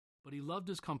but he loved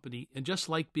his company and just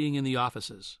liked being in the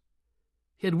offices.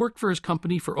 He had worked for his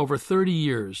company for over 30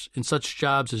 years in such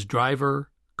jobs as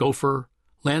driver, gopher,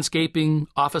 landscaping,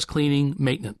 office cleaning,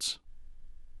 maintenance.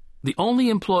 The only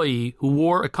employee who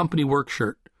wore a company work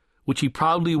shirt, which he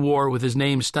proudly wore with his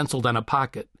name stenciled on a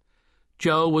pocket,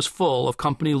 Joe was full of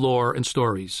company lore and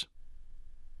stories.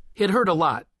 He had heard a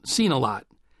lot, seen a lot,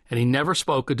 and he never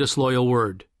spoke a disloyal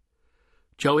word.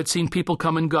 Joe had seen people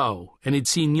come and go, and he'd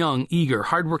seen young, eager,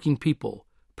 hard-working people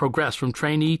progress from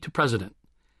trainee to president.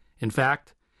 In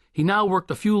fact, he now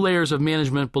worked a few layers of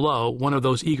management below one of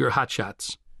those eager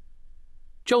hotshots.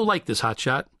 Joe liked this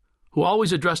hotshot, who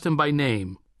always addressed him by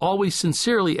name, always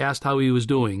sincerely asked how he was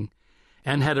doing,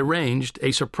 and had arranged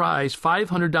a surprise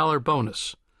 $500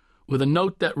 bonus with a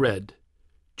note that read,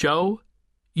 "Joe,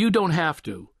 you don't have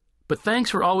to, but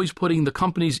thanks for always putting the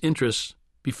company's interests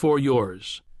before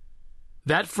yours."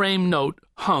 That framed note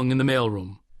hung in the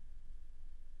mailroom.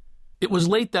 It was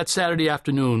late that Saturday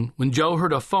afternoon when Joe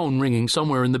heard a phone ringing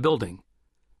somewhere in the building.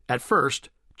 At first,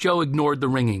 Joe ignored the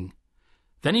ringing.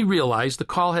 Then he realized the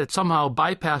call had somehow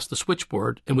bypassed the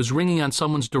switchboard and was ringing on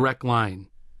someone's direct line.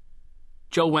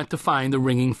 Joe went to find the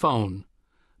ringing phone.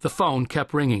 The phone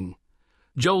kept ringing.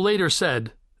 Joe later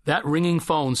said that ringing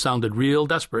phone sounded real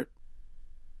desperate.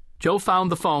 Joe found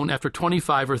the phone after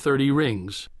 25 or 30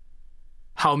 rings.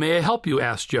 "How may I help you?"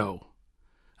 asked Joe.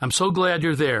 "I'm so glad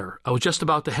you're there. I was just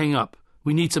about to hang up.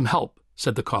 We need some help,"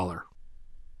 said the caller.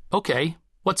 "Okay,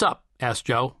 what's up?" asked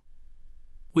Joe.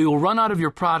 "We will run out of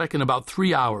your product in about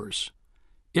 3 hours.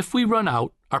 If we run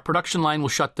out, our production line will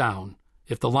shut down.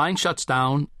 If the line shuts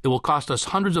down, it will cost us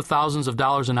hundreds of thousands of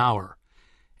dollars an hour,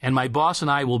 and my boss and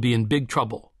I will be in big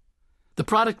trouble. The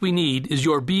product we need is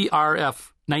your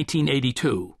BRF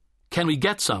 1982. Can we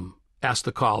get some?" asked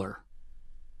the caller.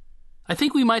 "I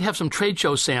think we might have some trade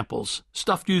show samples,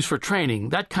 stuff used for training,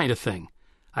 that kind of thing.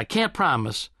 I can't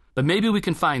promise, but maybe we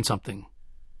can find something."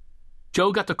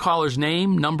 Joe got the caller's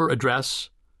name, number, address,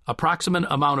 approximate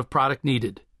amount of product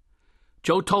needed.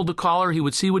 Joe told the caller he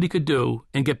would see what he could do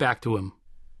and get back to him.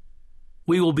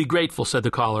 "We will be grateful," said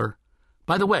the caller.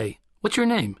 "By the way, what's your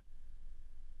name?"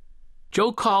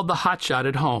 Joe called the hotshot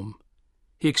at home.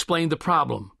 He explained the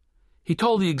problem. He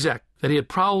told the exec that he had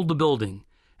prowled the building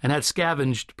and had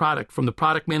scavenged product from the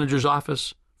product manager's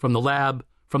office, from the lab,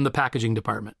 from the packaging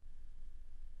department.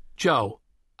 "Joe,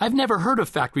 I've never heard of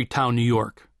Factory Town, New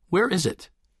York. Where is it?"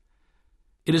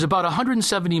 "It is about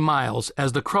 170 miles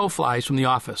as the crow flies from the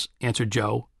office," answered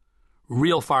Joe.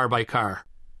 "Real far by car."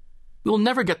 "We'll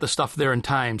never get the stuff there in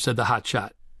time," said the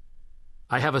hotshot.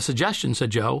 "I have a suggestion," said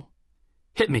Joe.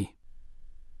 "Hit me."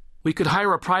 "We could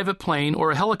hire a private plane or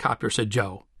a helicopter," said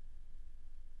Joe.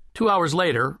 2 hours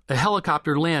later, a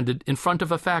helicopter landed in front of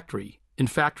a factory in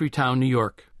Factory Town, New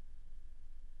York.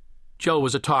 Joe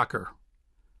was a talker.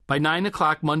 By 9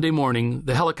 o'clock Monday morning,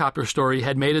 the helicopter story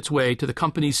had made its way to the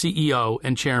company's CEO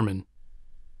and chairman.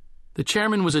 The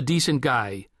chairman was a decent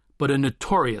guy, but a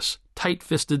notorious,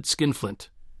 tight-fisted skinflint.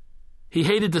 He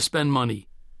hated to spend money,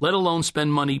 let alone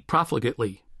spend money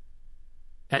profligately.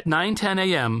 At 9:10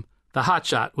 a.m., the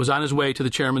hotshot was on his way to the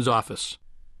chairman's office.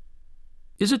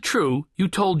 "Is it true you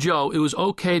told Joe it was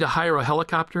okay to hire a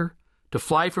helicopter to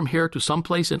fly from here to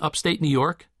someplace in upstate New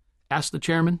York?" asked the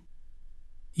chairman.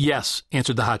 "Yes,"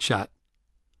 answered the hotshot.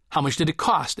 "How much did it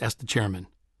cost?" asked the chairman.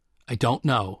 "I don't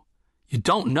know." "You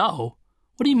don't know?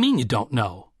 What do you mean you don't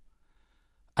know?"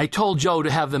 "I told Joe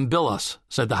to have them bill us,"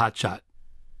 said the hotshot.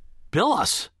 "Bill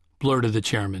us?" blurted the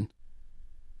chairman.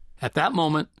 At that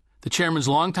moment, the chairman's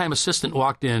longtime assistant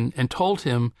walked in and told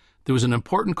him there was an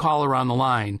important caller on the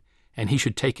line and he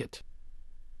should take it.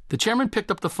 The chairman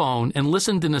picked up the phone and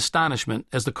listened in astonishment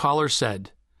as the caller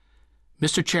said,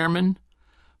 "Mr. Chairman,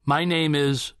 my name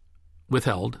is,"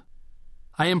 withheld.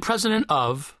 "I am president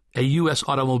of a U.S.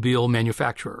 automobile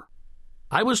manufacturer.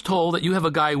 I was told that you have a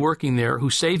guy working there who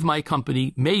saved my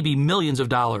company maybe millions of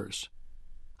dollars.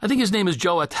 I think his name is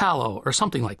Joe Atalo or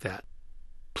something like that.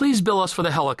 Please bill us for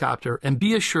the helicopter and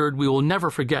be assured we will never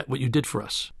forget what you did for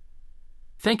us."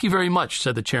 "Thank you very much,"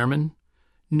 said the chairman.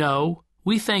 "No,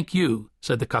 we thank you,"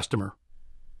 said the customer.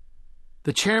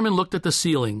 The chairman looked at the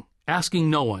ceiling, asking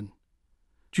no one,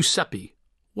 "Giuseppe,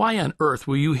 why on earth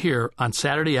were you here on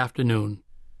Saturday afternoon?"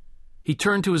 He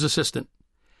turned to his assistant.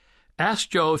 "Ask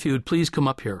Joe if he would please come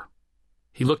up here."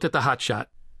 He looked at the hotshot.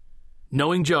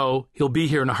 "Knowing Joe, he'll be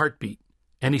here in a heartbeat.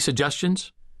 Any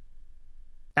suggestions?"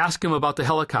 "Ask him about the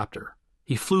helicopter.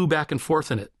 He flew back and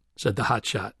forth in it," said the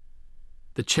hotshot.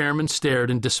 The chairman stared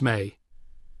in dismay.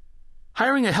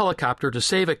 Hiring a helicopter to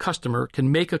save a customer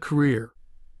can make a career.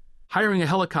 Hiring a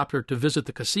helicopter to visit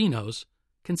the casinos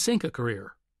can sink a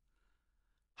career.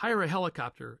 Hire a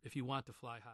helicopter if you want to fly high.